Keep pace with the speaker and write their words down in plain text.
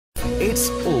It's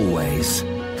always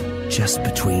just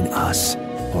between us,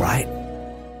 all right?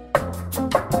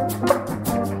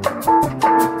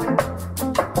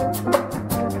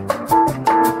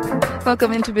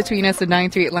 Welcome into Between Us at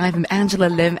 938 Live. I'm Angela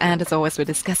Lim, and as always, we're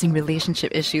discussing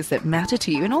relationship issues that matter to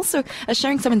you and also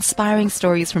sharing some inspiring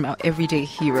stories from our everyday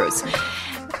heroes.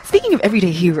 Speaking of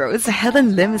everyday heroes,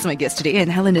 Helen Lim is my guest today, and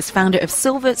Helen is founder of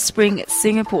Silver Spring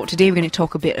Singapore. Today we're going to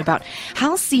talk a bit about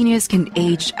how seniors can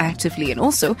age actively and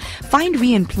also find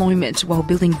re-employment while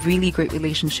building really great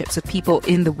relationships with people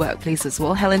in the workplace as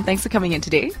well. Helen, thanks for coming in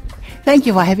today. Thank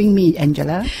you for having me,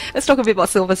 Angela. Let's talk a bit about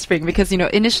Silver Spring because,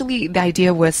 initially the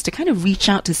idea was to kind of reach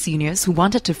out to seniors who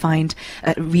wanted to find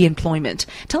re-employment.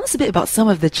 Tell us a bit about some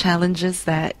of the challenges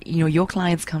that, your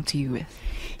clients come to you with.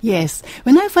 Yes.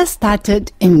 When I first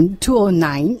started in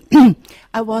 2009,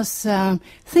 I was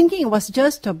thinking it was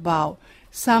just about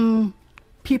some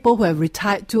people who have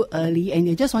retired too early and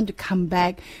they just want to come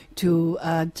back to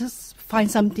just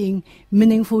find something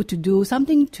meaningful to do,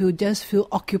 something to just feel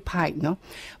occupied, no?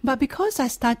 But because I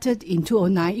started in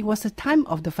 2009, it was a time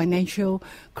of the financial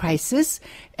crisis,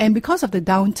 and because of the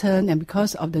downturn and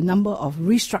because of the number of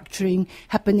restructuring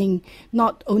happening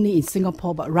not only in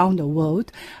Singapore but around the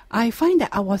world, I find that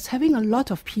I was having a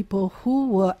lot of people who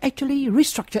were actually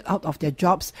restructured out of their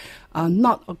jobs,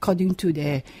 not according to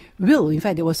their will. In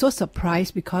fact, they were so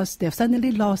surprised because they've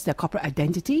suddenly lost their corporate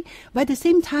identity, but at the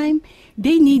same time,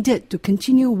 they needed to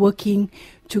continue working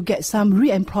to get some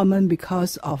re-employment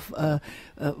because of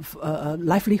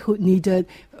livelihood needed,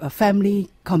 family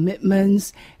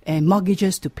commitments, and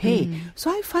mortgages to pay.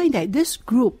 So I find that this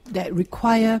group that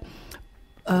require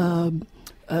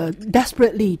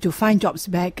desperately to find jobs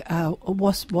back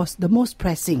was the most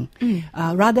pressing,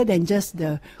 rather than just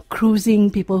the cruising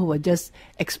people who were just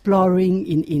exploring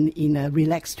in a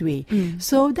relaxed way.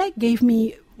 So that gave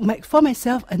me, for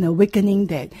myself, an awakening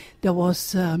that there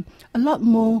was a lot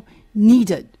more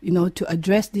needed, to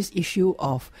address this issue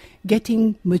of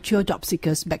getting mature job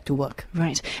seekers back to work.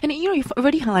 Right. And, you've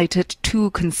already highlighted two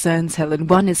concerns, Helen.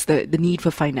 One is the need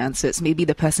for finances. Maybe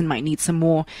the person might need some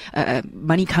more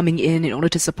money coming in order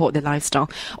to support their lifestyle.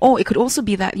 Or it could also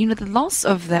be that, the loss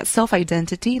of that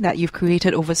self-identity that you've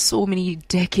created over so many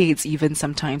decades, even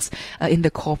sometimes in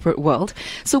the corporate world.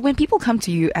 So when people come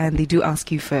to you and they do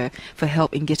ask you for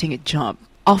help in getting a job,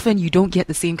 often you don't get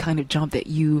the same kind of job that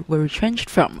you were retrenched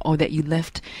from or that you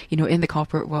left, in the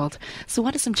corporate world. So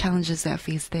what are some challenges that are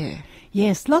faced there?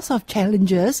 Yes, lots of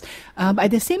challenges. But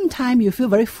at the same time, you feel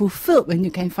very fulfilled when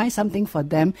you can find something for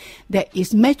them that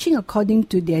is matching according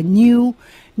to their new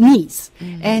needs.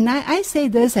 And I say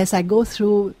this as I go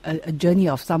through a journey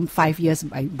of some 5 years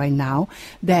by now,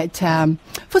 that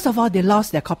first of all, they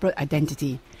lost their corporate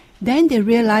identity. Then they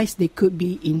realize they could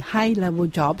be in high-level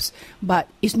jobs, but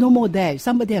it's no more there.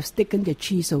 Somebody has taken their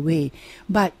cheese away.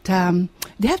 But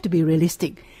they have to be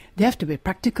realistic. They have to be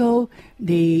practical.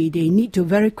 They need to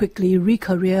very quickly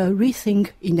re-career,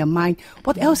 rethink in their mind,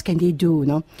 what else can they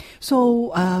do,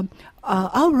 So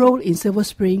our role in Silver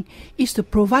Spring is to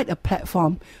provide a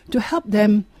platform to help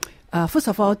them, first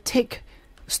of all, take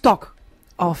stock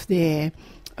of their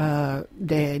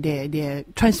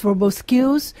transferable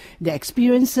skills, their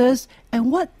experiences,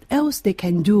 and what else they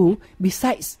can do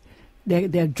besides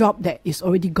their job that is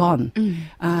already gone.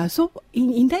 So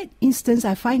in that instance,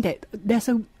 I find that there's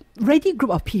a ready group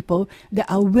of people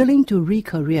that are willing to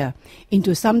re-career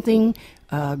into something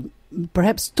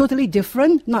perhaps totally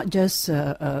different, not just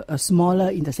a smaller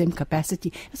in the same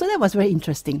capacity. So that was very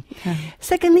interesting.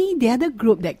 Secondly, the other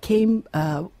group that came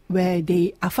where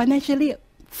they are financially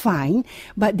fine,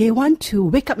 but they want to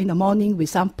wake up in the morning with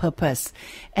some purpose.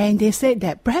 And they said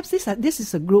that perhaps this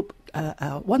is a group,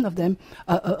 one of them,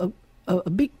 a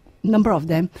big number of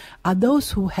them are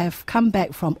those who have come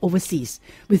back from overseas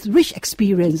with rich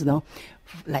experience,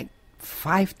 like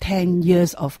 5-10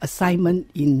 years of assignment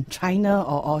in China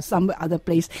or some other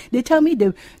place. They tell me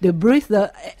they breathe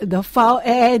the foul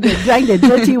air, they drank the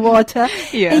dirty water,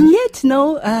 and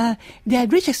yet their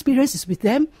rich experiences with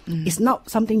them is not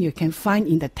something you can find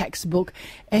in the textbook.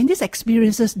 And these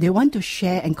experiences they want to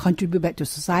share and contribute back to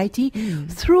society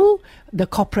through the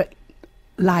corporate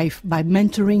life by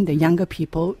mentoring the younger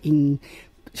people in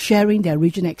sharing their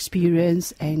regional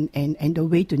experience and the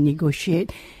way to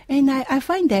negotiate. And I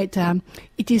find that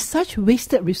it is such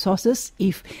wasted resources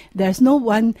if there's no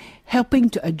one helping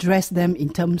to address them in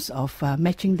terms of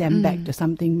matching them back to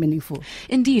something meaningful.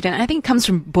 Indeed, and I think it comes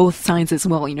from both sides as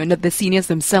well, the seniors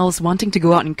themselves wanting to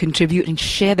go out and contribute and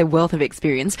share their wealth of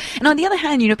experience. And on the other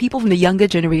hand, people from the younger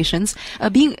generations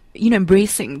being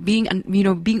embracing, being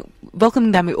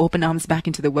welcoming them with open arms back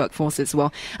into the workforce as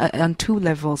well. On two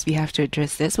levels, we have to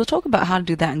address this. We'll talk about how to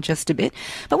do that in just a bit.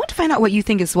 But I want to find out what you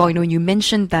think as well. You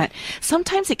mentioned that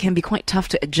sometimes it can be quite tough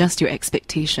to adjust your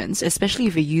expectations, especially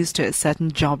if you're used to a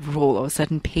certain job role or a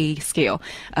certain pay scale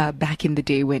back in the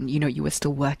day when, you were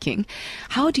still working.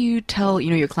 How do you tell,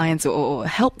 your clients or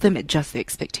help them adjust their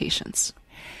expectations?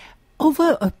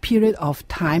 Over a period of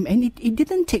time, and it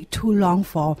didn't take too long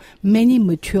for many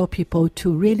mature people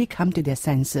to really come to their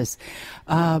senses.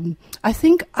 I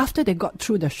think after they got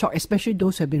through the shock, especially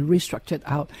those who have been restructured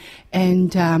out,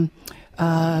 and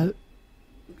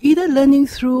either learning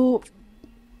through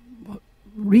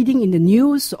reading in the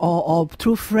news or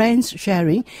through friends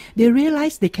sharing, they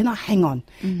realize they cannot hang on.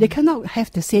 They cannot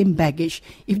have the same baggage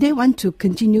if they want to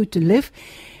continue to live.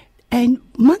 And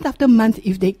month after month,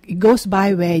 if it goes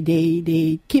by where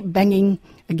they keep banging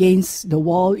against the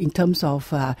wall in terms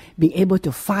of being able to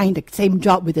find the same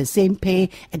job with the same pay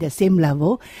at the same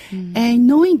level, and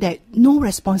knowing that no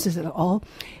responses at all,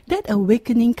 that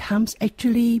awakening comes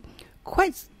actually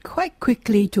quite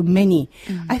quickly to many.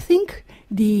 I think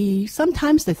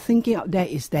sometimes the thinking out there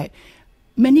is that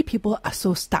many people are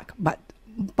so stuck, but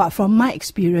from my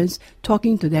experience,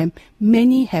 talking to them,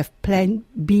 many have plan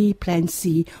B, plan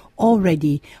C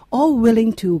already, all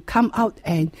willing to come out,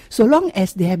 and so long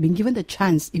as they have been given the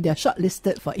chance, if they are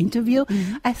shortlisted for interview,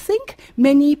 I think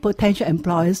many potential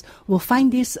employers will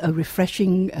find this a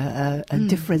refreshing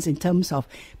difference in terms of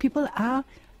people are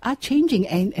changing,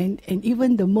 and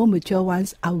even the more mature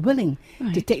ones are willing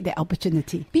to take that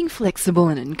opportunity. Being flexible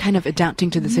and kind of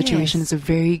adapting to the situation is a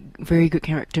very, very good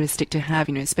characteristic to have,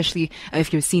 especially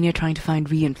if you're a senior trying to find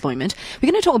re-employment.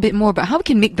 We're going to talk a bit more about how we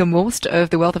can make the most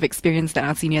of the wealth of experience that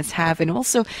our seniors have, and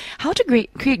also how to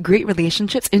create great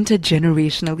relationships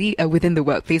intergenerationally within the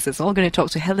workplace. We're all going to talk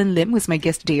to Helen Lim, who's my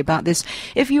guest today, about this.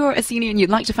 If you're a senior and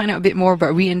you'd like to find out a bit more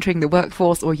about re-entering the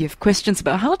workforce, or you have questions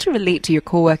about how to relate to your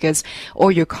co-workers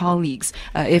or your colleagues,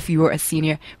 if you are a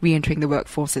senior re-entering the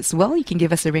workforce as well, you can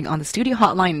give us a ring on the studio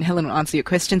hotline and Helen will answer your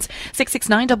questions.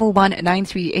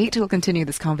 669-11938. We'll continue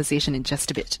this conversation in just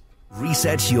a bit.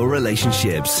 Reset your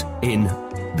relationships in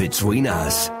Between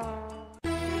Us.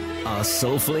 Our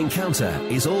soulful encounter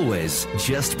is always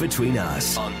just between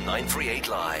us on 938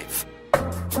 Live.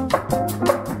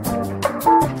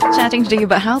 Chatting today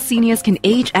about how seniors can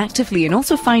age actively and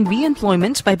also find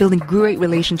re-employment by building great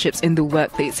relationships in the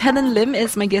workplace. Helen Lim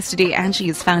is my guest today, and she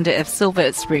is founder of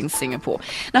Silver Springs Singapore.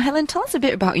 Now, Helen, tell us a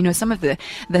bit about, some of the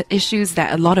issues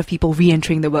that a lot of people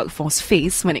re-entering the workforce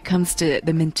face when it comes to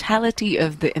the mentality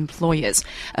of the employers.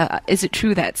 Is it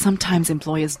true that sometimes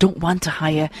employers don't want to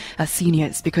hire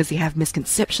seniors because they have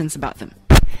misconceptions about them?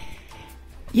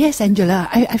 Yes, Angela.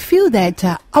 I feel that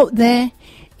out there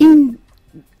in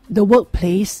the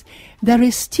workplace, there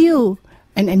is still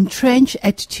an entrenched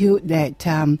attitude that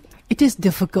it is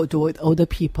difficult to work with older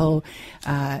people.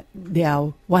 They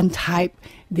are one type.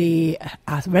 They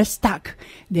are very stuck.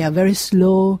 They are very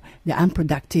slow. They are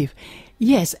unproductive.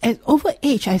 Yes, at over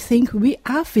age, I think we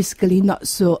are physically not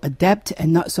so adept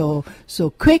and not so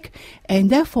quick, and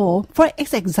therefore, for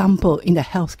example, in the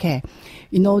healthcare,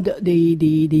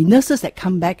 the nurses that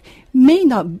come back may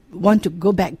not want to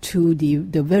go back to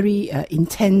the very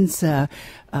intense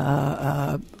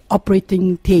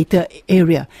operating theatre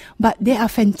area, but they are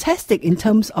fantastic in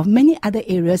terms of many other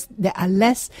areas that are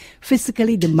less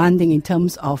physically demanding in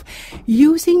terms of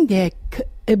using their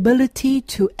ability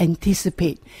to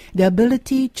anticipate, the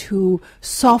ability to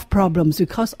solve problems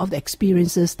because of the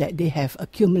experiences that they have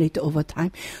accumulated over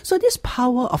time. So this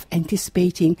power of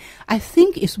anticipating, I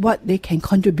think, is what they can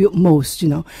contribute most,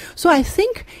 So I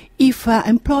think if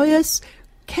employers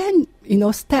can,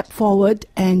 step forward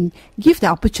and give the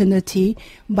opportunity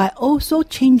by also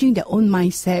changing their own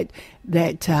mindset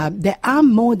that there are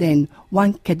more than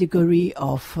one category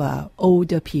of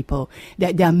older people,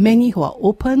 that there are many who are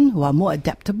open, who are more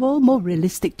adaptable, more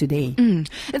realistic today.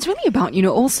 It's really about,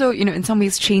 also, in some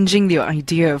ways changing the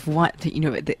idea of what,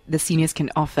 the seniors can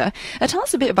offer. Tell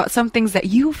us a bit about some things that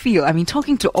you feel,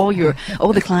 talking to all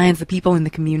the clients, the people in the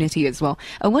community as well.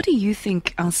 What do you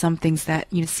think are some things that,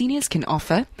 seniors can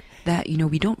offer that,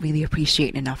 we don't really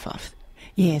appreciate enough of?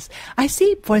 Yes. I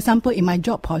see, for example, in my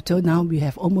job portal now, we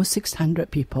have almost 600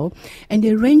 people, and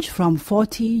they range from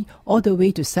 40 all the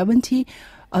way to 70.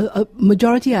 A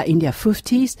majority are in their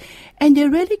 50s, and they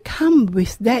really come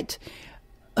with that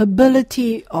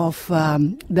ability of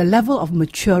the level of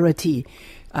maturity.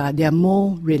 They are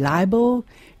more reliable.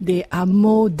 They are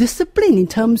more disciplined in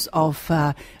terms of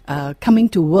coming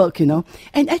to work, and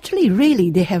actually,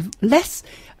 really, they have less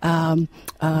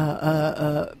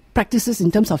practices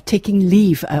in terms of taking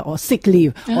leave or sick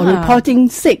leave or reporting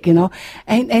sick, and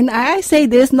I say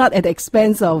this not at the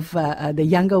expense of the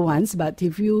younger ones, but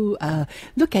if you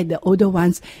look at the older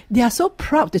ones, they are so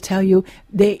proud to tell you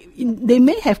they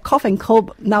may have cough and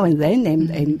cold now and then,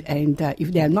 and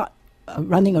if they are not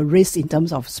running a risk in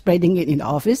terms of spreading it in the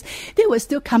office, they will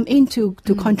still come in to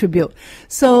contribute.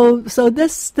 So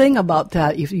this thing about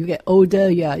if you get older,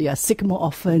 you're sick more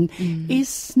often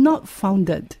is not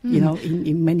founded,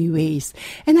 in many ways.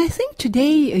 And I think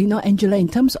today, Angela, in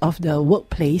terms of the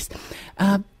workplace,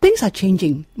 things are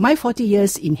changing. My 40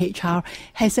 years in HR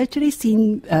has actually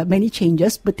seen many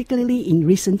changes, particularly in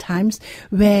recent times,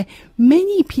 where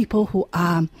many people who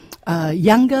are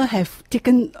younger have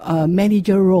taken a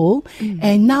manager role,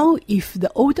 and now if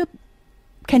the older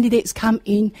candidates come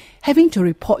in having to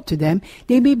report to them,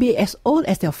 they may be as old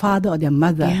as their father or their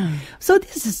mother. Yeah. So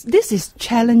this is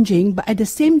challenging, but at the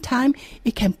same time,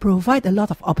 it can provide a lot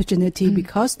of opportunity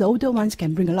because the older ones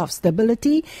can bring a lot of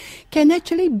stability, can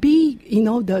actually be,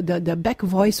 the back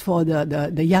voice for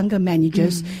the younger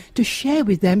managers to share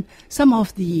with them some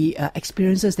of the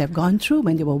experiences they've gone through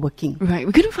when they were working. Right.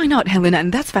 We're going to find out, Helen,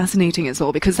 and that's fascinating as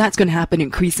well, because that's going to happen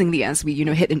increasingly as we,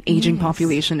 hit an aging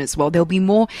population as well. There'll be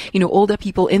more, older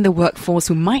people in the workforce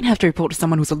who might have to report to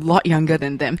someone who's a lot younger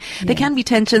than them. Yes. There can be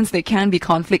tensions, there can be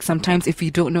conflict sometimes if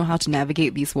you don't know how to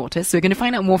navigate these waters. So we're going to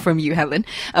find out more from you, Helen,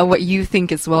 what you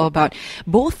think as well about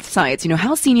both sides,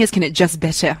 how seniors can adjust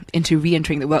better into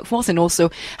re-entering the workforce, and also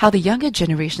how the younger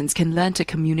generations can learn to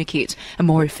communicate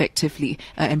more effectively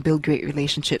and build great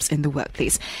relationships in the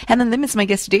workplace. Helen Lim is my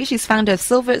guest today. She's founder of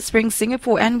Silver Spring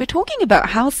Singapore, and we're talking about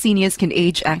how seniors can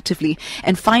age actively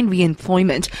and find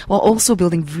re-employment while also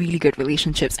building really good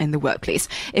relationships in the workplace.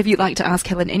 If you'd like to ask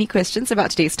Helen any questions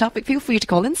about today's topic, feel free to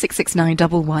call in 669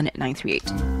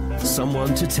 11938.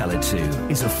 Someone to tell it to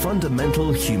is a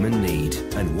fundamental human need,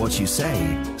 and what you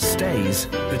say stays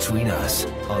between us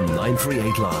on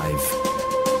 938 Live.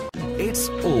 It's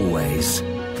always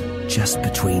just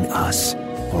between us,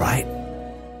 all right?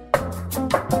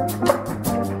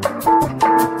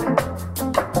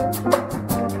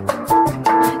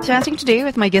 Chatting today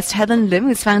with my guest Helen Lim,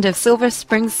 who's founder of Silver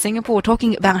Spring Singapore,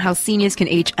 talking about how seniors can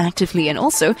age actively and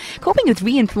also coping with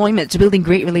re-employment to building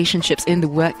great relationships in the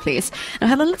workplace. Now,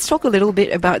 Helen, let's talk a little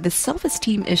bit about the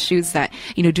self-esteem issues that,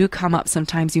 do come up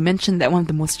sometimes. You mentioned that one of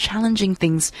the most challenging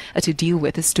things to deal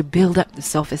with is to build up the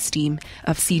self-esteem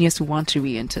of seniors who want to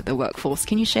re-enter the workforce.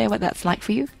 Can you share what that's like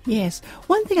for you? Yes.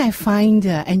 One thing I find,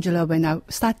 Angela, when I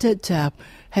started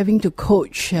having to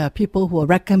coach people who are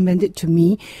recommended to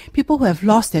me, people who have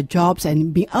lost their jobs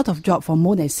and been out of job for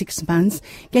more than 6 months,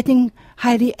 getting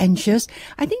highly anxious.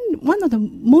 I think one of the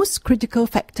most critical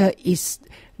factor is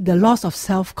the loss of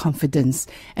self-confidence.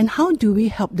 And how do we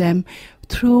help them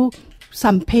through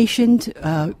some patient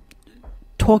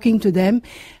talking to them,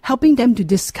 helping them to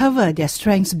discover their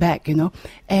strengths back,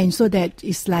 and so that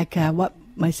it's like what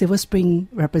my Silver Spring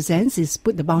represents is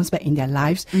put the bounce back in their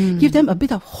lives, give them a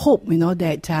bit of hope,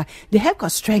 that they have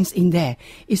got strengths in there.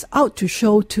 It's out to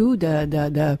show to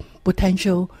the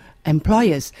potential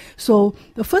employers. So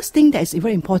the first thing that is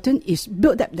very important is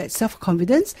build up that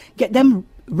self-confidence, get them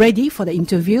ready for the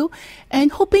interview,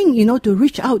 and hoping, to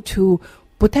reach out to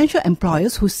potential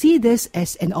employers who see this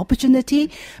as an opportunity,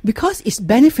 because it's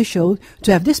beneficial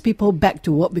to have these people back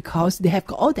to work because they have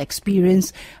got all the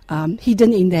experience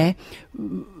hidden in there,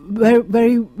 very,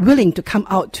 very willing to come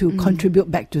out to contribute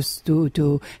back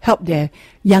to help their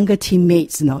younger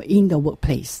teammates, in the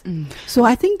workplace. So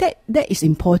I think that is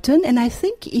important, and I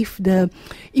think even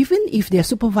if their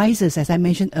supervisors, as I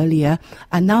mentioned earlier,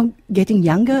 are now getting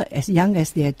younger as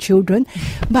their children,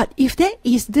 but if there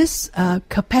is this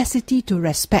capacity to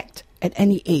respect at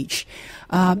any age,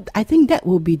 I think that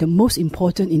will be the most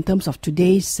important in terms of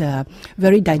today's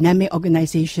very dynamic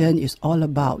organization. Is all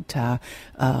about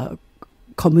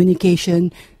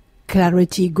communication,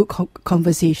 clarity, good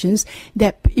conversations,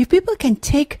 that if people can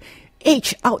take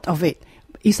age out of it,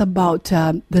 it's about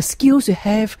the skills you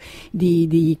have,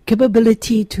 the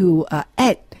capability to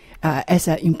add as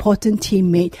an important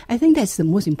teammate. I think that's the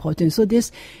most important. So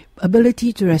this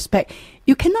ability to respect,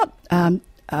 you cannot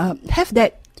have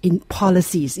that in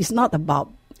policies. It's not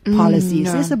about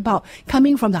policies. No. It's about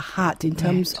coming from the heart in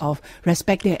terms of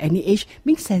respecting at any age,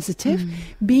 being sensitive,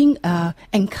 being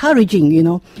encouraging,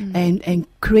 and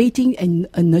creating and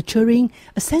nurturing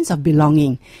a sense of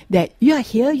belonging, that you are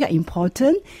here, you are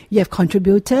important, you have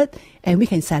contributed, and we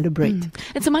can celebrate.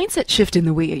 It's a mindset shift in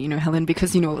the way, Helen,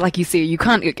 because, like you say, you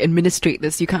can't administrate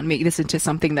this, you can't make this into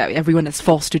something that everyone is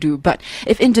forced to do. But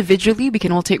if individually we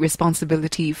can all take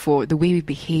responsibility for the way we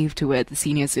behave toward the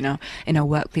seniors in our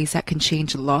workplace, that can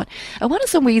change a lot lot. What are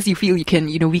some ways you feel we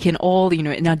can all,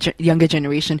 in our younger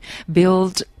generation,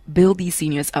 build these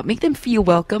seniors up, make them feel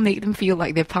welcome, make them feel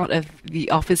like they're part of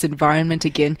the office environment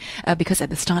again, because at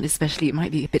the start especially it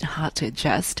might be a bit hard to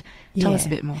adjust. Tell us a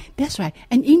bit more. That's right.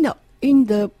 And in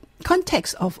the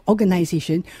context of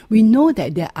organization, we know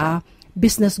that there are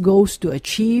business goals to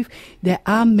achieve. There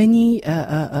are many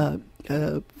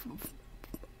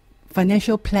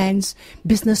financial plans,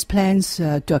 business plans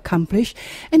to accomplish.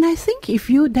 And I think if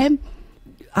you then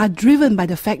are driven by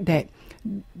the fact that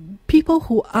people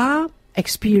who are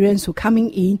experienced, who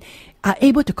coming in, are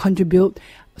able to contribute,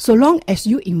 so long as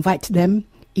you invite them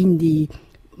in the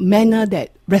manner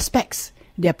that respects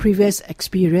their previous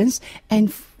experience,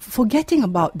 and forgetting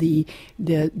about the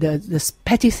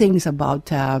petty things about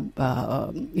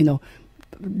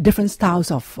different styles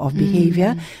of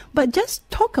behavior, but just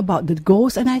talk about the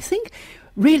goals. And I think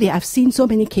really I've seen so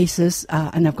many cases,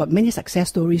 and I've got many success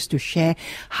stories to share,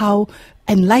 how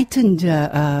enlightened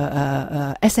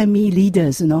SME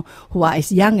leaders, who are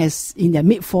as young as in their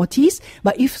mid-40s,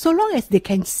 but if so long as they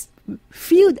can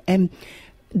feel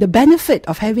the benefit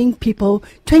of having people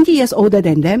 20 years older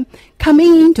than them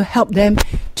coming in to help them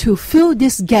to fill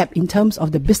this gap in terms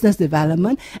of the business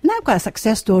development. And I've got a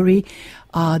success story.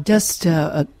 Just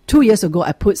 2 years ago,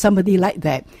 I put somebody like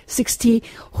that, 60,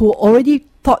 who already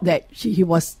thought that he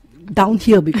was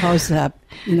downhill because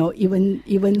even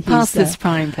he's past his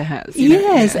prime, perhaps.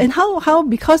 Yes, and how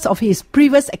because of his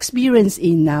previous experience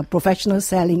in professional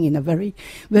selling in a very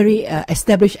very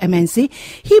established MNC,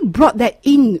 he brought that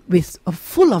in with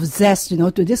full of zest,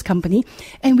 to this company,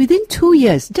 and within 2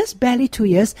 years, just barely 2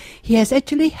 years, he has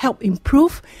actually helped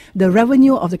improve the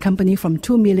revenue of the company from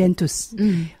 2 million to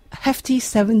hefty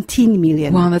 17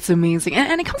 million. Wow, that's amazing.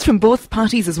 And it comes from both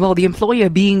parties as well. The employer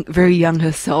being very young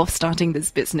herself, starting this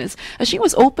business. She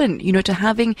was open, to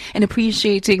having and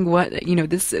appreciating what,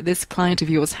 this client of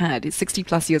yours had. He's 60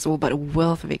 plus years old, but a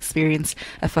wealth of experience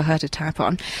for her to tap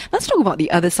on. Let's talk about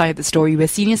the other side of the story where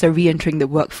seniors are re-entering the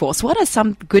workforce. What are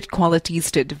some good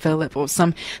qualities to develop, or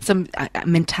some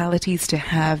mentalities to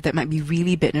have that might be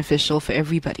really beneficial for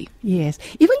everybody? Yes.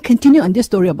 Even continue on this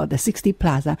story about the 60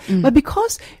 plus, but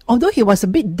because although he was a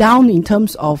bit down in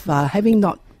terms of having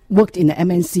not worked in the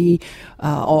MNC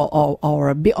or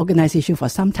a big organization for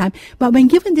some time, but when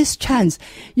given this chance,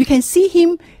 you can see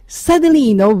him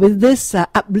suddenly, with this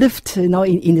uplift,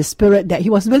 in the spirit that he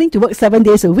was willing to work 7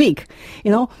 days a week,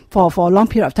 for a long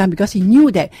period of time, because he knew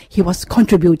that he was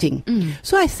contributing.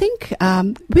 So I think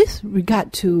with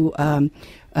regard to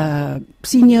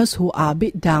seniors who are a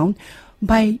bit down,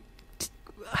 by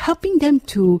helping them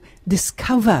to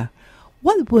discover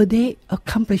what were they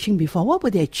accomplishing before? What were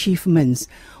their achievements?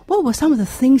 What were some of the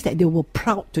things that they were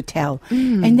proud to tell?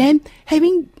 And then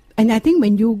and I think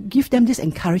when you give them this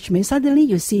encouragement, suddenly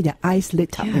you see their eyes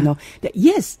lit up, that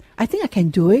yes, I think I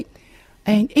can do it.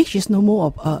 And age is no more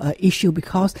of an issue,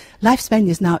 because lifespan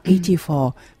is now 80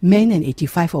 for men and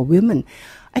 85 for women.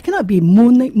 I cannot be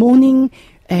moaning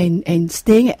and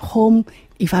staying at home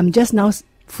if I'm just now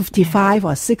 55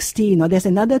 or 60, there's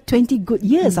another 20 good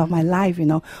years of my life,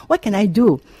 what can I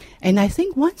do? And I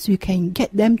think once we can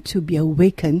get them to be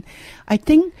awakened, I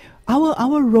think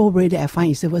our role really, I find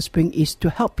in Silver Spring, is to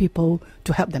help people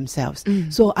to help themselves.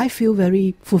 So I feel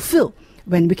very fulfilled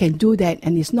when we can do that,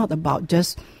 and it's not about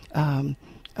just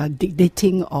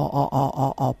dictating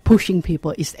or pushing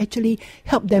people. Is actually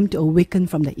help them to awaken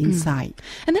from the inside.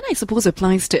 And then I suppose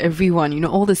applies to everyone,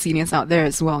 all the seniors out there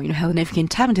as well. Helen, if you can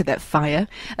tap into that fire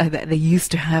that they used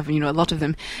to have, a lot of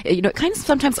them, kind of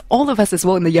sometimes all of us as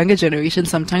well in the younger generation,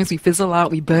 sometimes we fizzle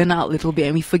out, we burn out a little bit,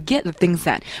 and we forget the things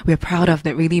that we're proud of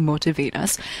that really motivate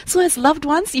us. So as loved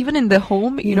ones, even in the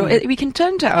home, we can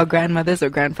turn to our grandmothers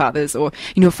or grandfathers or,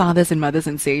 fathers and mothers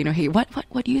and say, hey,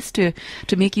 what used to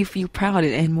make you feel proud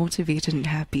and motivated and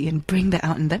happy, and bring that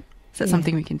out in them? Is that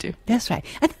something we can do? That's right.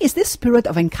 I think it's this spirit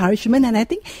of encouragement, and I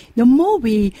think the more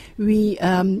we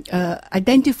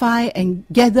identify and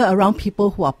gather around people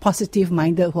who are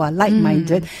positive-minded, who are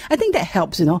like-minded, I think that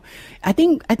helps. I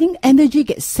think energy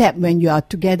gets sapped when you are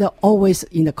together always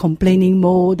in a complaining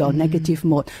mode or negative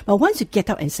mode. But once you get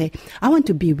out and say, I want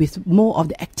to be with more of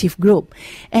the active group,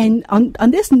 and on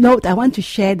this note, I want to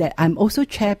share that I'm also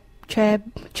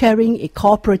chairing a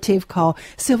cooperative called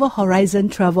Silver Horizon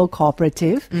Travel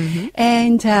Cooperative,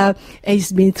 and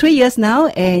it's been 3 years now,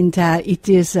 and it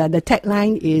is the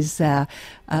tagline is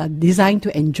designed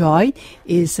to enjoy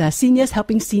is seniors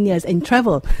helping seniors and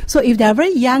travel. So if there are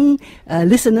very young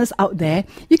listeners out there,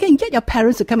 you can get your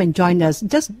parents to come and join us.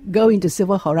 Just go into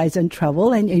Silver Horizon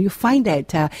Travel and you find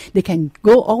that they can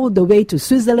go all the way to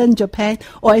Switzerland, Japan,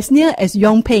 or as near as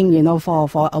Yongping,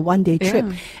 for a one-day trip.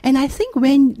 Yeah. And I think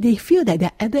when they feel that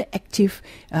they're other active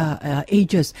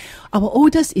ages, our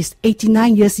oldest is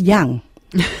 89 years young.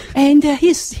 And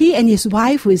he and his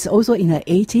wife, who is also in her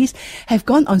 80s, have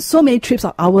gone on so many trips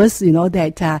of ours,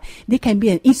 that they can be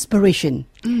an inspiration.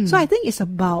 So I think it's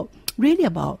really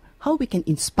about how we can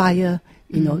inspire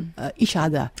each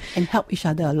other and help each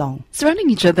other along. Surrounding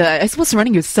each other, I suppose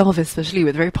surrounding yourself, especially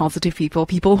with very positive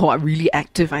people who are really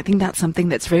active. I think that's something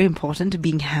that's very important to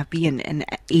being happy and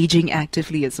aging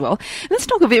actively as well. Let's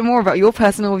talk a bit more about your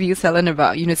personal views, Helen,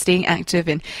 about, staying active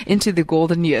and into the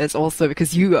golden years also,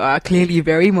 because you are clearly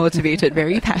very motivated,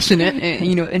 very passionate,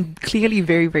 and clearly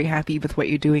very, very happy with what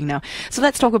you're doing now. So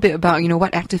let's talk a bit about,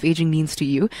 what active aging means to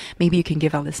you. Maybe you can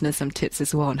give our listeners some tips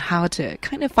as well on how to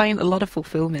kind of find a lot of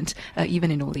fulfillment, even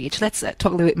in old age. Let's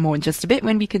talk a little bit more in just a bit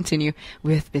when we continue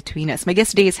with Between Us. My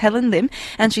guest today is Helen Lim,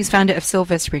 and she's founder of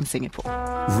Silver Spring Singapore.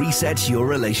 Reset your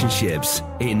relationships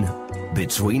in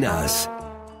Between Us.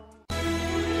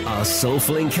 Our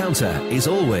soulful encounter is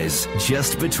always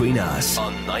just between us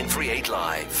on 938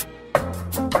 Live.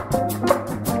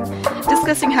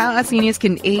 Discussing how our seniors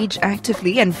can age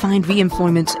actively and find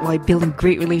re-employment while building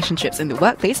great relationships in the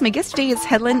workplace. My guest today is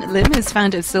Helen Lim, who's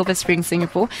founder of Silver Spring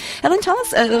Singapore. Helen, tell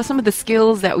us some of the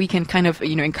skills that we can kind of,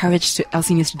 encourage our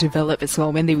seniors to develop as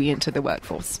well when they re-enter the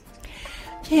workforce.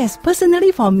 Yes,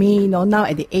 personally for me, now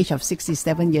at the age of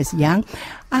 67 years young,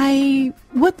 I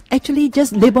would actually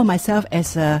just label myself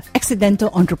as an accidental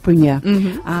entrepreneur.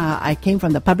 I came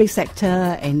from the public sector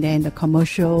and then the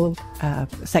commercial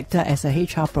sector as a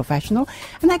HR professional,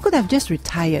 and I could have just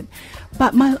retired.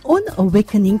 But my own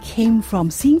awakening came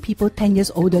from seeing people 10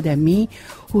 years older than me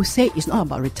who say it's not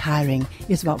about retiring,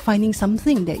 it's about finding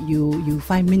something that you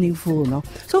find meaningful.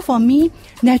 So for me,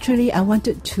 naturally, I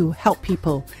wanted to help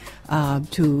people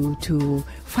to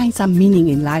find some meaning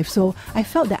in life. So I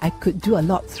felt that I could do a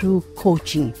lot through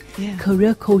coaching,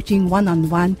 career coaching,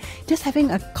 one-on-one, just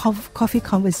having a coffee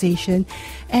conversation.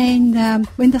 And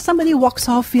when somebody walks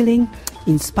off feeling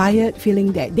inspired,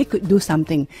 feeling that they could do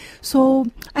something. So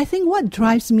I think what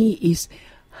drives me is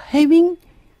having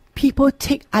people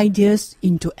take ideas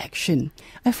into action.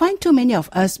 I find too many of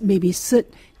us maybe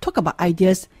talk about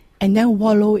ideas and then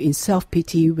wallow in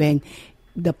self-pity when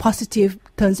the positive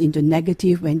turns into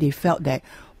negative, when they felt that,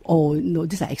 oh, no,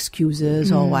 these are excuses,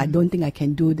 or I don't think I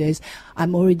can do this,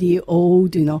 I'm already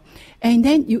old, And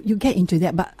then you get into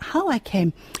that. But how I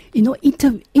can,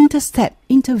 intervene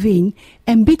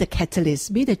and be the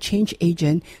catalyst, be the change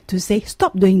agent to say,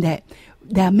 stop doing that.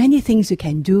 There are many things you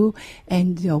can do,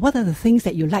 and what are the things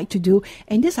that you like to do,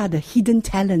 and these are the hidden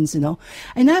talents,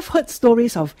 And I've heard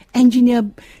stories of engineer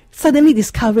suddenly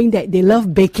discovering that they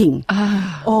love baking,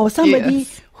 or somebody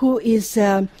who is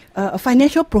a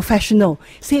financial professional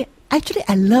say, actually,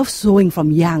 I love sewing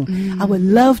from young. I would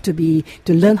love to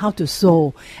learn how to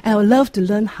sew, and I would love to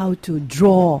learn how to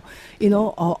draw,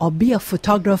 or be a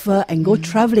photographer and go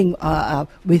traveling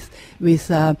with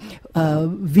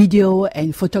video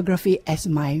and photography as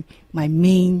my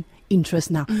main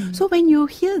interest now. So when you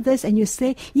hear this and you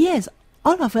say, yes,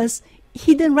 all of us,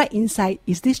 hidden right inside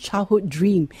is this childhood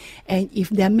dream, and if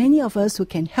there are many of us who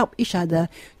can help each other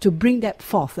to bring that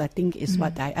forth, I think is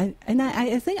what I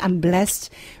think I'm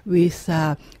blessed with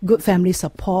good family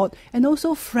support, and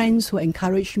also friends who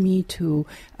encourage me to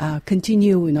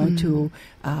continue, to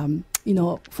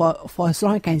for as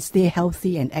long as I can stay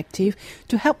healthy and active,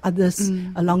 to help others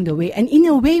along the way. And in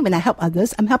a way, when I help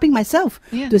others, I'm helping myself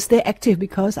to stay active,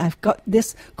 because I've got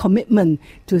this commitment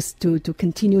to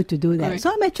continue to do that. Right.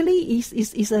 So I'm actually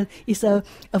is a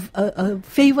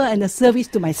favor and a service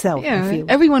to myself. Yeah, I feel.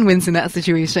 Everyone wins in that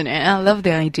situation, and I love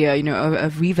the idea,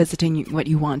 of revisiting what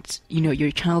you want,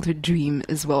 your childhood dream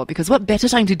as well. Because what better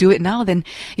time to do it now than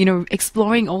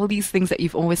exploring all these things that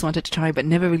you've always wanted to try but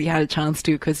never really had a chance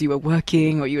to because you were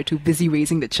working or you were too busy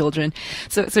raising the children.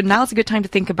 So now's a good time to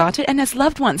think about it. And as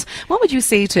loved ones, what would you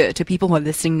say to people who are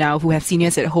listening now, who have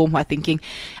seniors at home who are thinking,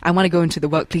 I want to go into the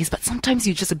workplace, but sometimes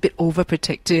you're just a bit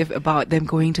overprotective about them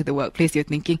going to the workplace. You're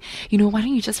thinking, why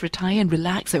don't you just retire and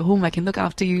relax at home? I can look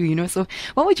after you, So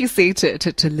what would you say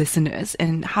to listeners,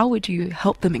 and how would you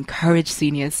help them encourage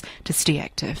seniors to stay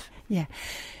active? Yeah,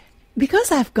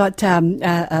 because I've got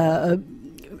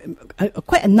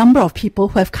quite a number of people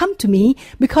who have come to me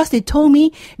because they told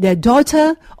me their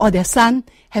daughter or their son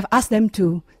have asked them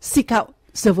to seek out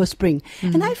Silver Spring.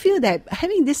 And I feel that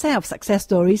having this kind of success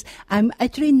stories, I'm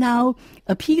actually now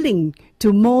appealing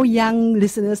to more young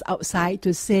listeners outside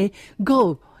to say,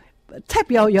 go,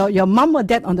 tap your mom or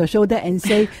dad on the shoulder and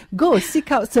say, go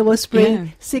seek out Silver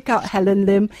Spring, seek out Helen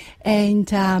Lim,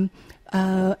 and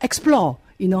explore,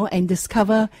 and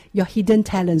discover your hidden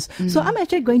talents. So I'm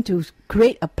actually going to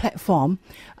create a platform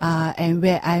and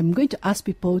where I'm going to ask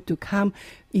people to come,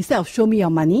 instead of show me your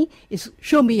money, it's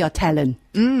show me your talent.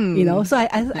 So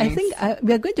I think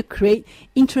we are going to create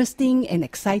interesting and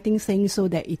exciting things so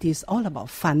that it is all about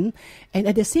fun. And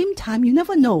at the same time, you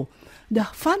never know. The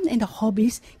fun and the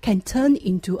hobbies can turn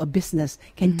into a business.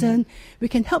 We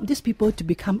can help these people to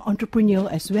become entrepreneurial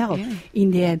as well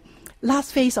in their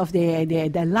last phase of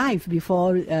their life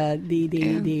before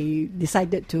they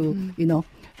decided to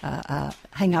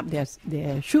hang up their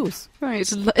shoes. Right.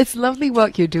 It's lovely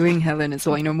work you're doing, Helen, as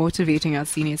well, motivating our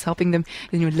seniors, helping them,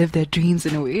 live their dreams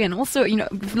in a way. And also,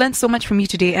 we've learned so much from you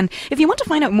today. And if you want to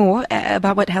find out more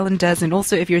about what Helen does, and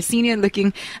also if you're a senior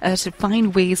looking to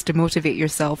find ways to motivate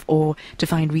yourself or to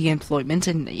find re-employment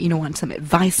and, want some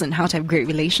advice on how to have great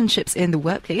relationships in the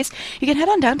workplace, you can head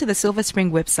on down to the Silver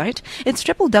Spring website. It's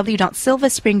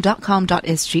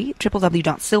www.silverspring.com.sg,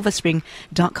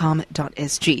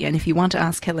 www.silverspring.com.sg. And if you want to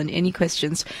ask Helen any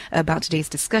questions about today's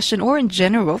discussion or in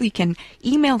general, you can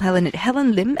email Helen at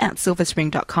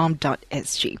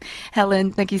helenlim@silverspring.com.sg.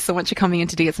 Helen, thank you so much for coming in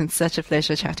today. It's been such a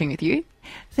pleasure chatting with you.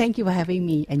 Thank you for having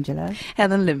me, Angela.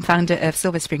 Helen Lim, founder of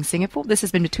Silver Spring Singapore. This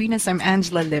has been Between Us. I'm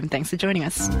Angela Lim. Thanks for joining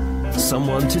us.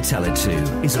 Someone to tell it to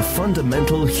is a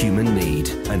fundamental human need,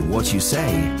 and what you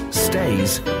say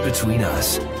stays between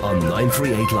us on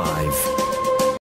 938 Live.